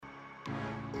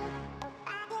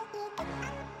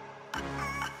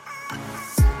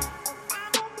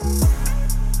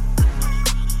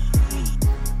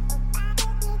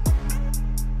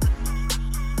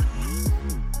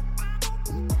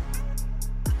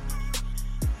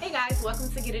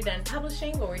welcome to Get It Done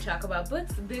Publishing, where we talk about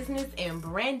books, business, and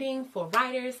branding for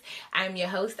writers. I'm your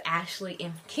host, Ashley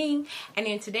M. King, and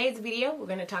in today's video, we're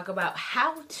going to talk about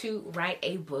how to write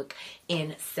a book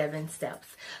in 7 steps.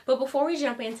 But before we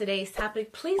jump in today's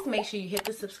topic, please make sure you hit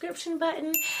the subscription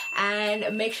button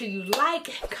and make sure you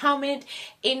like, comment.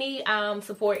 Any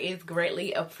support is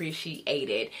greatly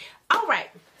appreciated. All right,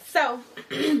 so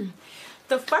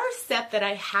the first step that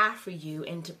I have for you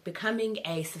into becoming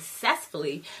a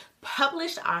successfully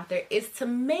published author is to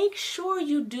make sure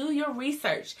you do your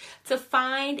research to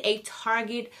find a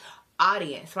target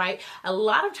audience, right? A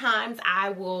lot of times I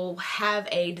will have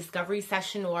a discovery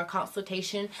session or a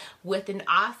consultation with an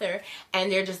author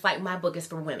and they're just like, my book is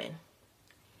for women.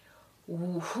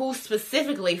 Who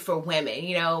specifically for women?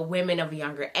 You know, women of a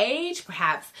younger age,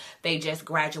 perhaps they just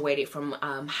graduated from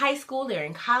high school, they're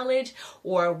in college,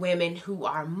 or women who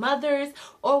are mothers,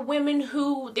 or women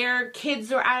who their kids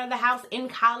are out of the house in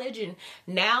college and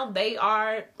now they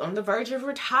are on the verge of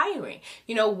retiring.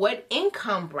 You know, what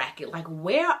income bracket, like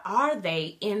where are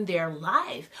they in their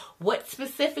life? What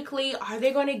specifically are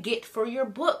they going to get for your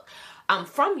book,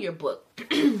 from your book?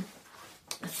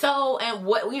 So, and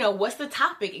what, you know, what's the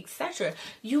topic, etc.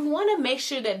 You want to make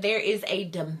sure that there is a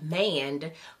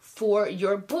demand for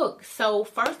your book. So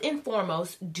first and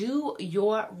foremost, do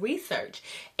your research.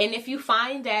 And if you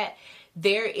find that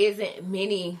there isn't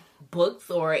many books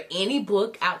or any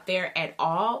book out there at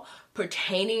all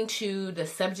pertaining to the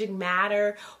subject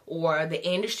matter or the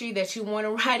industry that you want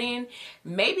to write in,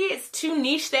 maybe it's too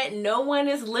niche that no one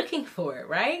is looking for it,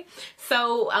 right?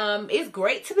 So it's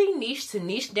great to be niche, to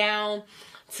niche down,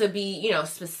 to be, you know,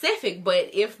 specific, but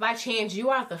if by chance you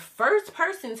are the first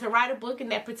person to write a book in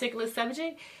that particular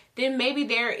subject, then maybe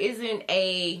there isn't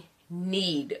a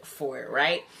need for it,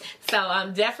 right?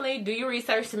 So definitely do your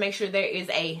research to make sure there is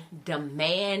a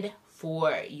demand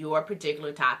for your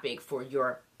particular topic for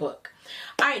your book.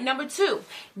 All right, number 2.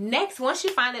 Next, once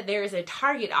you find that there is a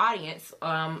target audience,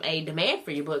 a demand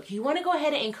for your book, you want to go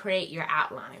ahead and create your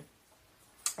outline.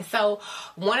 So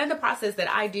one of the process that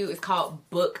I do is called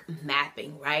book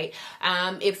mapping, right?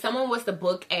 If someone was to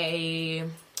book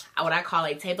what I call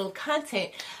a table of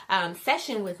content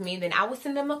session with me, then I will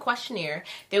send them a questionnaire.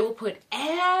 They will put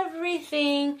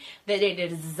everything that they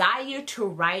desire to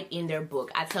write in their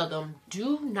book. I tell them,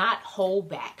 do not hold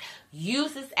back.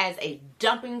 Use this as a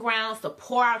dumping ground to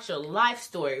pour out your life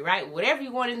story, right? Whatever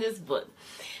you want in this book.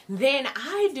 Then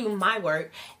I do my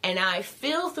work and I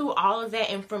fill through all of that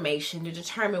information to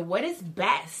determine what is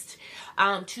best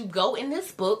to go in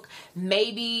this book.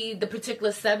 Maybe the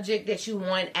particular subject that you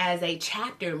want as a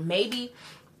chapter, maybe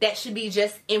that should be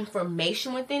just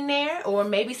information within there, or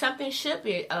maybe something should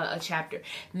be a chapter.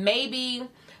 Maybe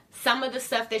some of the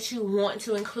stuff that you want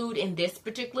to include in this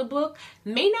particular book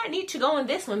may not need to go in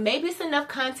this one. Maybe it's enough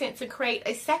content to create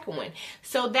a second one.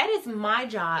 So that is my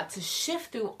job, to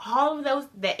shift through all of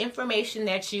that information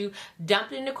that you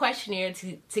dumped in the questionnaire,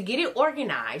 to get it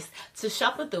organized, to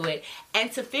shuffle through it, and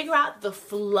to figure out the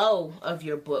flow of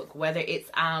your book, whether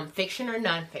it's fiction or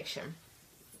nonfiction.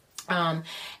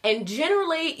 And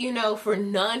generally, you know, for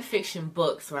nonfiction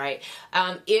books, right,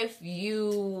 if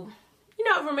you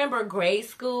remember grade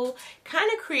school,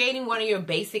 kind of creating one of your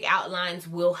basic outlines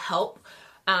will help.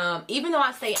 Even though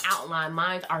I say outline,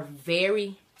 mine are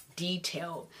very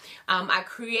detailed.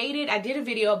 I did a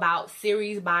video about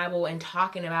Series Bible and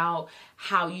talking about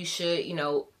how you should, you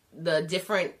know, the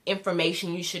different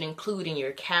information you should include in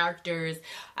your characters,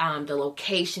 the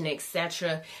location,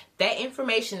 etc. That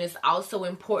information is also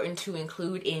important to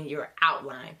include in your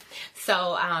outline.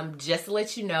 So just to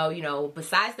let you know,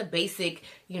 besides the basic,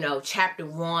 chapter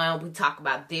 1, we talk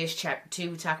about this, chapter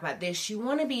 2, we talk about this, you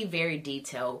want to be very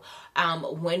detailed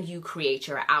when you create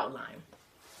your outline.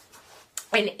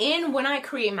 And when I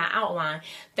create my outline,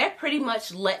 that pretty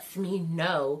much lets me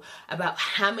know about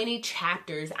how many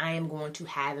chapters I am going to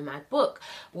have in my book,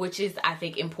 which is, I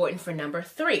think, important for number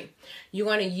 3. You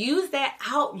want to use that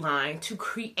outline to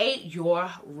create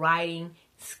your writing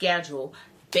schedule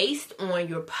based on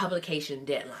your publication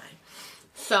deadline.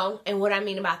 So, and what I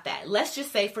mean about that, let's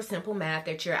just say for simple math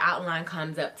that your outline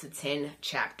comes up to 10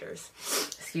 chapters.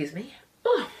 Excuse me.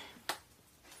 Ooh.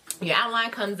 Your outline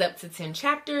comes up to 10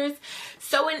 chapters.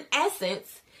 So in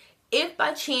essence, if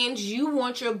by chance you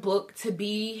want your book to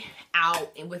be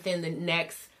out within the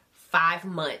next 5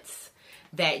 months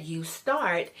that you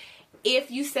start, if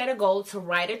you set a goal to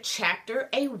write a chapter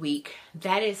a week,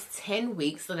 that is 10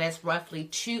 weeks. So that's roughly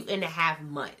 2.5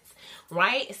 months,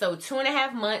 right? So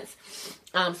 2.5 months.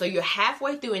 So you're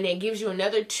halfway through, and that gives you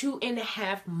another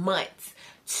 2.5 months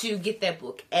to get that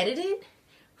book edited,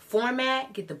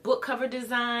 format, get the book cover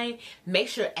design, make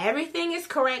sure everything is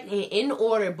correct and in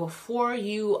order before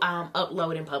you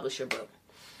upload and publish your book.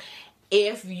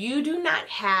 If you do not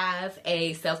have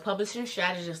a self-publishing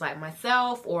strategist like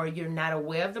myself, or you're not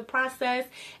aware of the process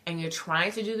and you're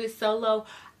trying to do this solo,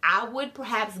 I would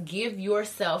perhaps give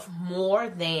yourself more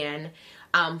than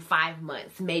 5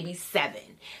 months, maybe 7,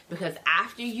 because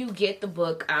after you get the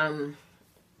book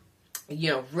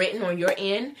written on your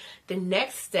end, the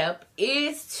next step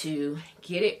is to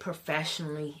get it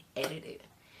professionally edited.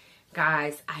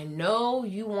 Guys, I know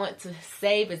you want to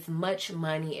save as much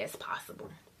money as possible,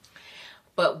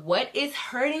 but what is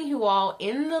hurting you all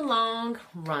in the long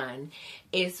run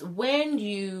is when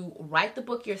you write the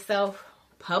book yourself,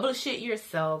 publish it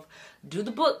yourself, do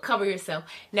the book cover yourself.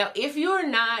 Now, if you're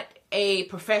not a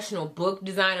professional book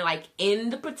designer, like in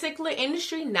the particular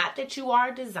industry, not that you are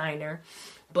a designer,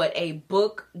 but a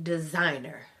book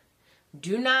designer,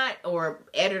 do not, or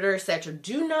editor, etc.,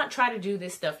 do not try to do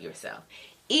this stuff yourself.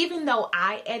 Even though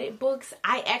I edit books,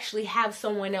 I actually have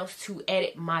someone else to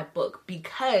edit my book,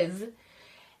 because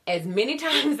as many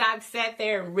times I've sat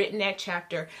there and written that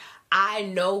chapter, I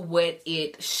know what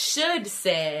it should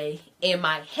say in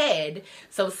my head.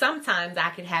 So sometimes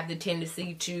I could have the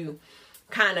tendency to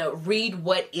kind of read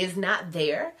what is not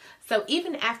there. So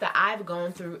even after I've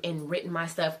gone through and written my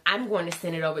stuff, I'm going to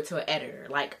send it over to an editor.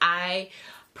 Like, I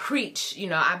preach,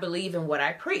 I believe in what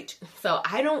I preach. So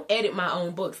I don't edit my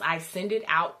own books. I send it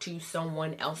out to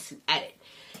someone else to edit,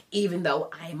 even though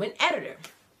I'm an editor.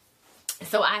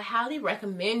 So I highly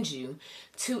recommend you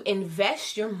to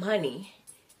invest your money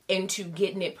into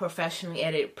getting it professionally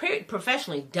edited,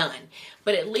 professionally done,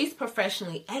 but at least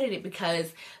professionally edited,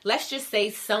 because let's just say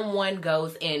someone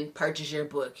goes and purchases your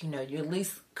book. You at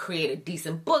least create a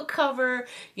decent book cover.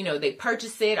 They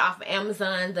purchase it off of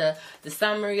Amazon. The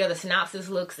summary or the synopsis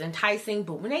looks enticing,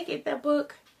 but when they get that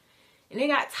book and they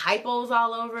got typos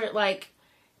all over it, like,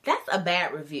 that's a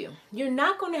bad review. You're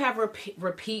not going to have a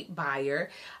repeat buyer.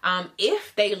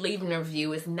 If they leave a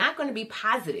review, it's not going to be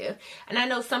positive. And I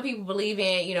know some people believe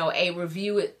in, a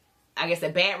review, I guess a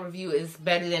bad review is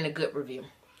better than a good review.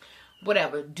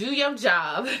 Whatever. Do your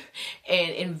job and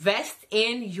invest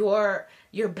in your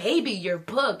baby, your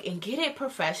book, and get it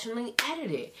professionally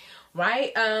edited,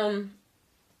 right?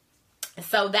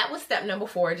 So that was step number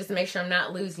 4, just to make sure I'm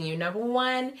not losing you. Number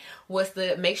 1 was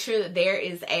to make sure that there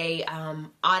is a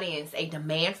audience, a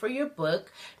demand for your book.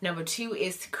 Number 2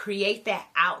 is to create that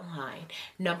outline.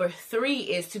 Number 3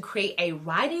 is to create a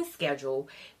writing schedule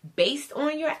based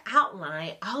on your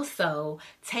outline, also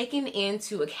taking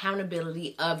into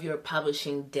accountability of your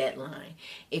publishing deadline.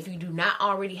 If you do not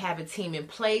already have a team in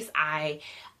place, I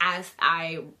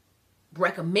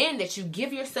recommend that you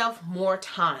give yourself more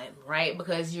time, right?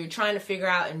 Because you're trying to figure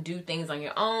out and do things on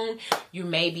your own. You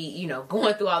may be,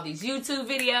 going through all these YouTube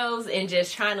videos and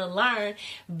just trying to learn,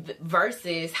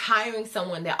 versus hiring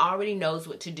someone that already knows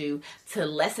what to do to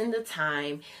lessen the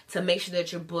time, to make sure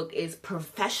that your book is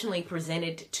professionally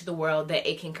presented to the world, that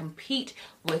it can compete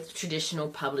with traditional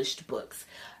published books.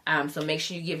 So make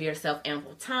sure you give yourself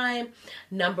ample time.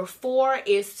 Number 4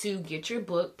 is to get your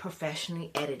book professionally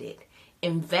edited.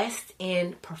 Invest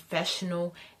in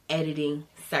professional editing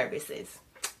services.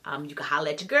 You can holler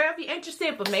at your girl if you're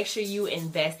interested, but make sure you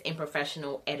invest in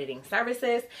professional editing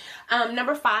services.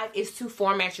 Number 5 is to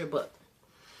format your book.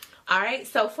 All right,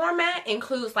 so format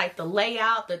includes like the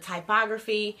layout, the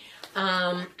typography,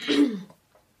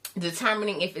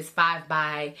 determining if it's 5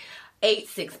 by 8,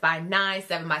 6 by 9,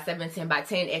 7 by 7, 10 by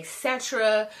 10,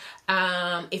 etc.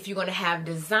 If you're going to have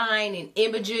design and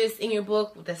images in your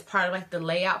book, that's part of like the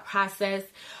layout process.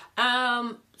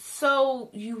 So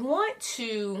you want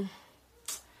to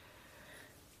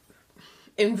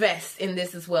invest in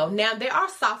this as well. Now, there are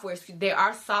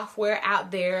software out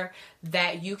there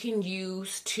that you can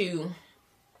use to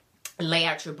lay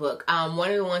out your book. One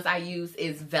of the ones I use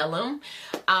is Vellum,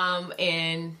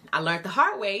 and I learned the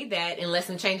hard way that unless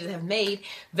some changes have made,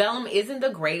 Vellum isn't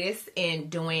the greatest in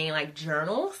doing like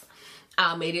journals.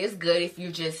 It is good if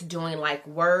you're just doing like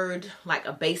Word, like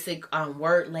a basic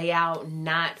Word layout,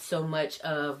 not so much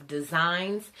of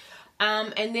designs.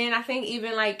 And then I think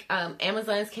even like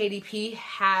Amazon's KDP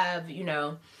have,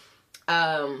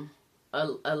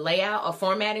 a layout, a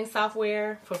formatting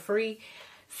software for free.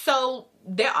 So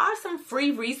there are some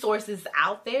free resources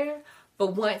out there,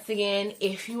 but once again,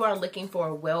 if you are looking for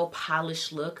a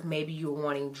well-polished look, maybe you're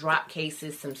wanting drop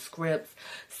cases, some scripts,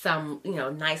 some,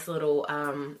 nice little,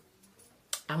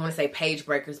 I want to say page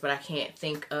breakers, but I can't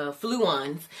think of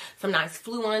flue-ons, some nice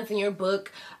flue-ons in your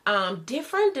book,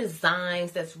 different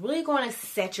designs that's really going to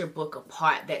set your book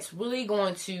apart, that's really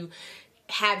going to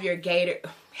have your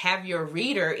have your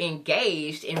reader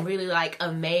engaged and really like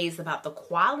amazed about the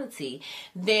quality,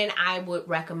 then I would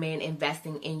recommend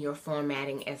investing in your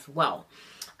formatting as well.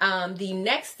 The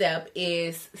next step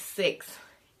is 6,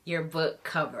 your book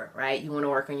cover, right? You want to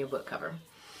work on your book cover.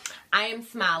 I am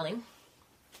smiling,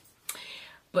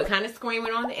 but kind of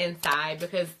screaming on the inside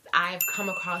because I've come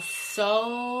across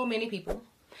so many people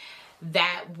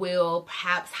that will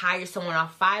perhaps hire someone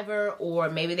off Fiverr, or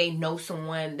maybe they know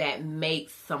someone that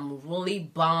makes some really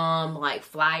bomb like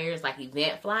flyers, like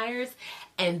event flyers,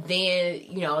 and then,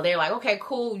 you know, they're like, okay,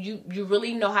 cool, you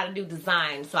really know how to do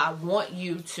design, so I want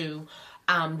you to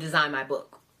design my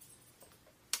book.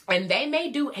 And they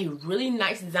may do a really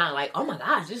nice design, like, oh my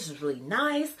gosh, this is really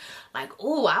nice, like,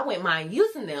 oh, I wouldn't mind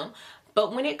using them.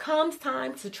 But when it comes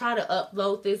time to try to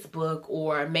upload this book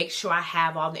or make sure I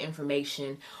have all the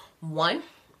information, one,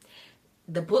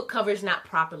 the book cover is not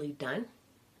properly done.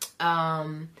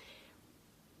 Some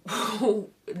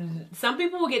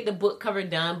people will get the book cover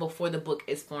done before the book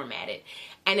is formatted.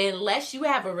 And unless you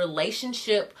have a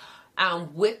relationship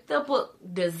with the book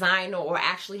designer or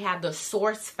actually have the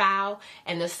source file,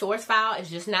 and the source file is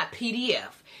just not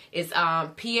PDF. It's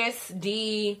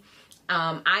PSD,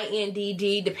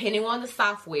 INDD, depending on the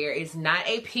software. It's not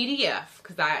a PDF,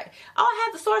 because I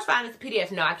have the source file as a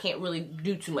PDF. No, I can't really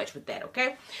do too much with that,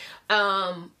 okay?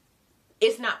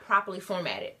 It's not properly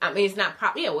formatted. I mean, it's not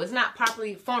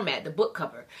properly formatted, the book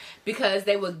cover, because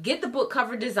they would get the book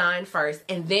cover design first,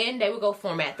 and then they would go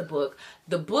format the book.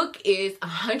 The book is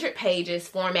 100 pages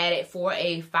formatted for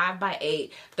a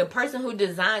 5x8. The person who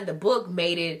designed the book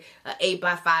made it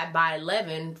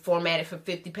 8x5x11 formatted for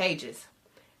 50 pages.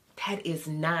 That is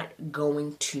not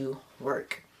going to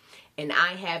work. And I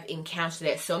have encountered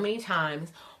that so many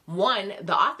times. One,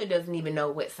 the author doesn't even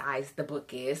know what size the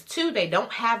book is. 2, they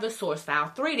don't have the source file.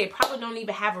 3, they probably don't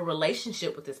even have a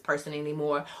relationship with this person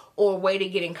anymore or a way to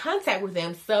get in contact with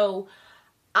them. So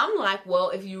I'm like, well,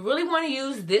 if you really want to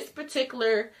use this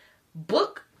particular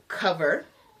book cover,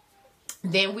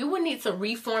 then we would need to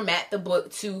reformat the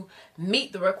book to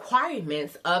meet the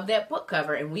requirements of that book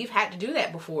cover. And we've had to do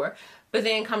that before. But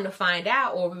then come to find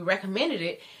out, or we recommended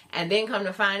it, and then come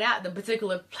to find out the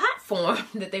particular platform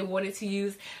that they wanted to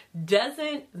use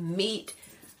doesn't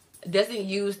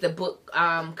use the book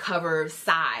cover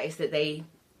size that they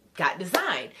got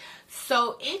designed.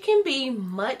 So it can be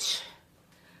much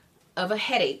of a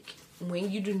headache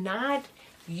when you do not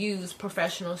use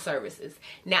professional services.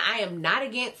 Now, I am not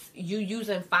against you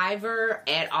using Fiverr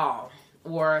at all,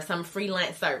 or some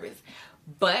freelance service,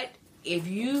 but if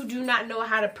you do not know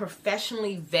how to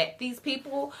professionally vet these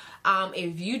people,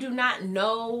 if you do not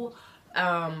know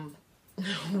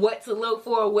what to look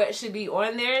for, what should be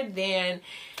on there, then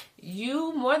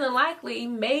you more than likely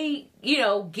may,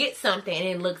 get something and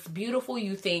it looks beautiful.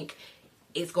 You think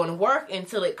it's going to work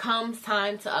until it comes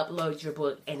time to upload your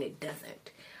book and it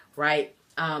doesn't, right?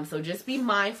 So just be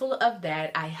mindful of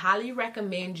that. I highly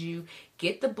recommend you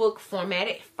get the book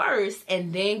formatted first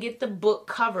and then get the book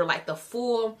cover, like the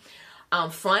full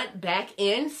front, back,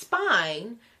 and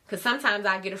spine, because sometimes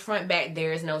I get a front, back,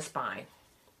 there is no spine.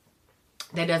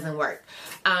 That doesn't work.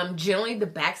 Generally, the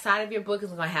back side of your book is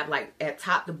going to have, like, at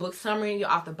top, the book summary,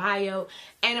 your author bio,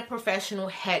 and a professional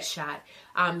headshot.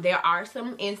 There are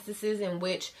some instances in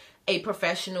which a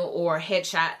professional or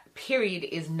headshot period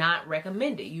is not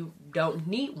recommended. You don't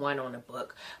need one on a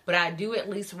book, but I do at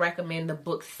least recommend the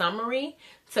book summary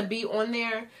to be on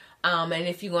there. And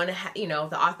if you're going to have,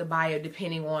 the author bio,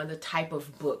 depending on the type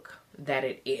of book that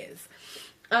it is.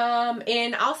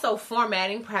 And also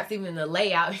formatting, perhaps even the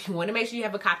layout, you want to make sure you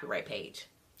have a copyright page.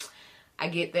 I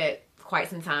get that quite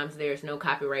sometimes there's no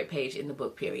copyright page in the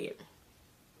book, period.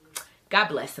 God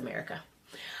bless America.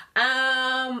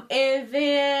 And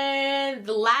then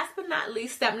the last but not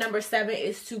least, step number 7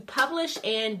 is to publish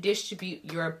and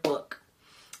distribute your book.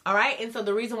 All right. And so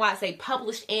the reason why I say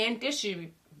publish and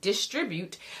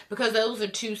distribute, because those are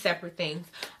two separate things.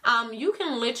 You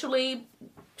can literally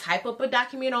type up a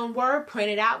document on Word, print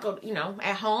it out, go,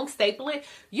 at home, staple it.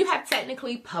 You have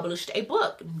technically published a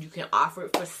book. You can offer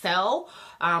it for sale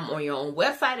on your own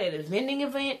website, at a vending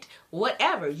event,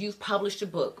 whatever. You've published a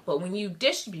book. But when you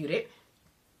distribute it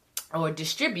or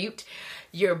distribute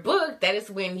your book, that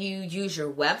is when you use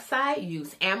your website,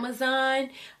 use Amazon,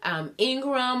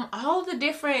 Ingram, all the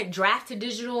different Draft to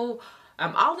Digital,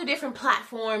 all the different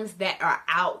platforms that are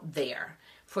out there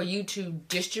for you to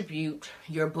distribute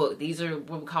your book. These are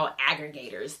what we call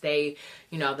aggregators. They,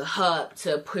 the hub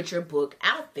to put your book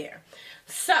out there.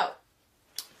 So,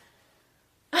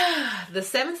 the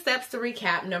 7 steps to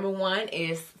recap. Number 1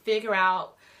 is figure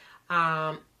out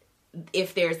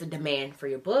if there's a demand for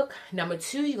your book. Number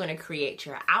 2, you're going to create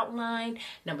your outline.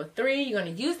 Number 3, you're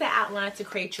going to use that outline to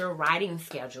create your writing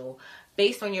schedule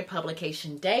based on your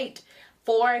publication date.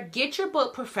 4, get your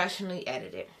book professionally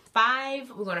edited.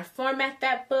 5, we're going to format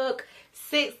that book.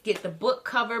 6, get the book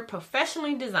cover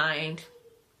professionally designed.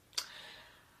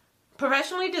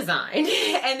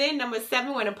 And then number 7,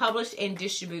 we're going to publish and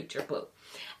distribute your book.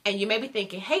 And you may be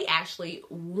thinking, hey, Ashley,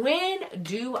 when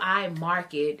do I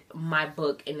market my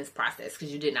book in this process?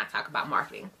 Because you did not talk about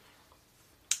marketing.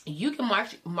 You can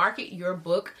market your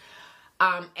book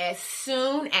as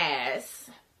soon as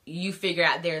you figure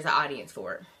out there's an audience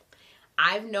for it.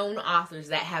 I've known authors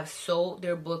that have sold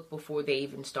their book before they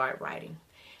even start writing.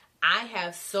 I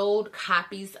have sold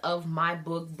copies of my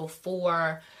book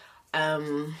before,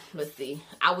 let's see,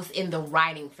 I was in the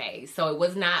writing phase. So it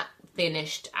was not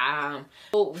finished.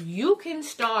 So you can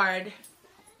start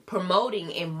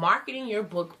promoting and marketing your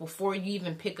book before you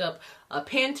even pick up a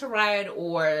pen to write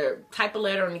or type a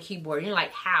letter on the keyboard. You're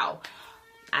like, how?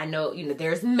 I know,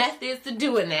 there's methods to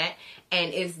doing that,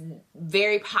 and it's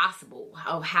very possible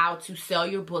of how to sell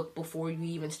your book before you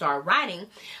even start writing.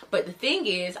 But the thing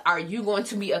is, are you going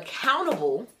to be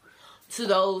accountable to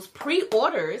those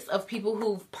pre-orders of people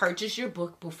who've purchased your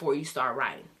book before you start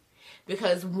writing?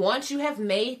 Because once you have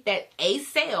made that a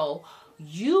sale,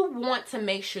 you want to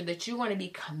make sure that you're going to be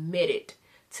committed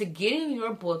to getting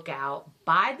your book out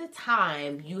by the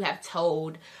time you have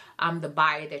told the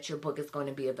buyer that your book is going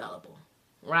to be available.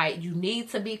 Right? You need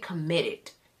to be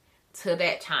committed to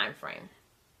that time frame.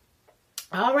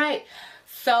 All right.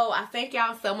 So I thank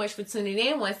y'all so much for tuning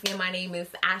in. Once again, my name is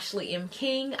Ashley M.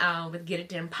 King with Get It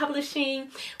Done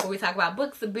Publishing, where we talk about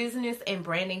books, business, and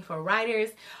branding for writers.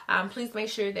 Please make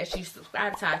sure that you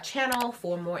subscribe to our channel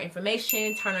for more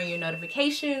information. Turn on your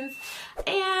notifications.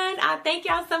 And I thank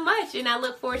y'all so much. And I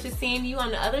look forward to seeing you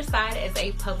on the other side as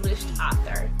a published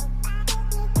author.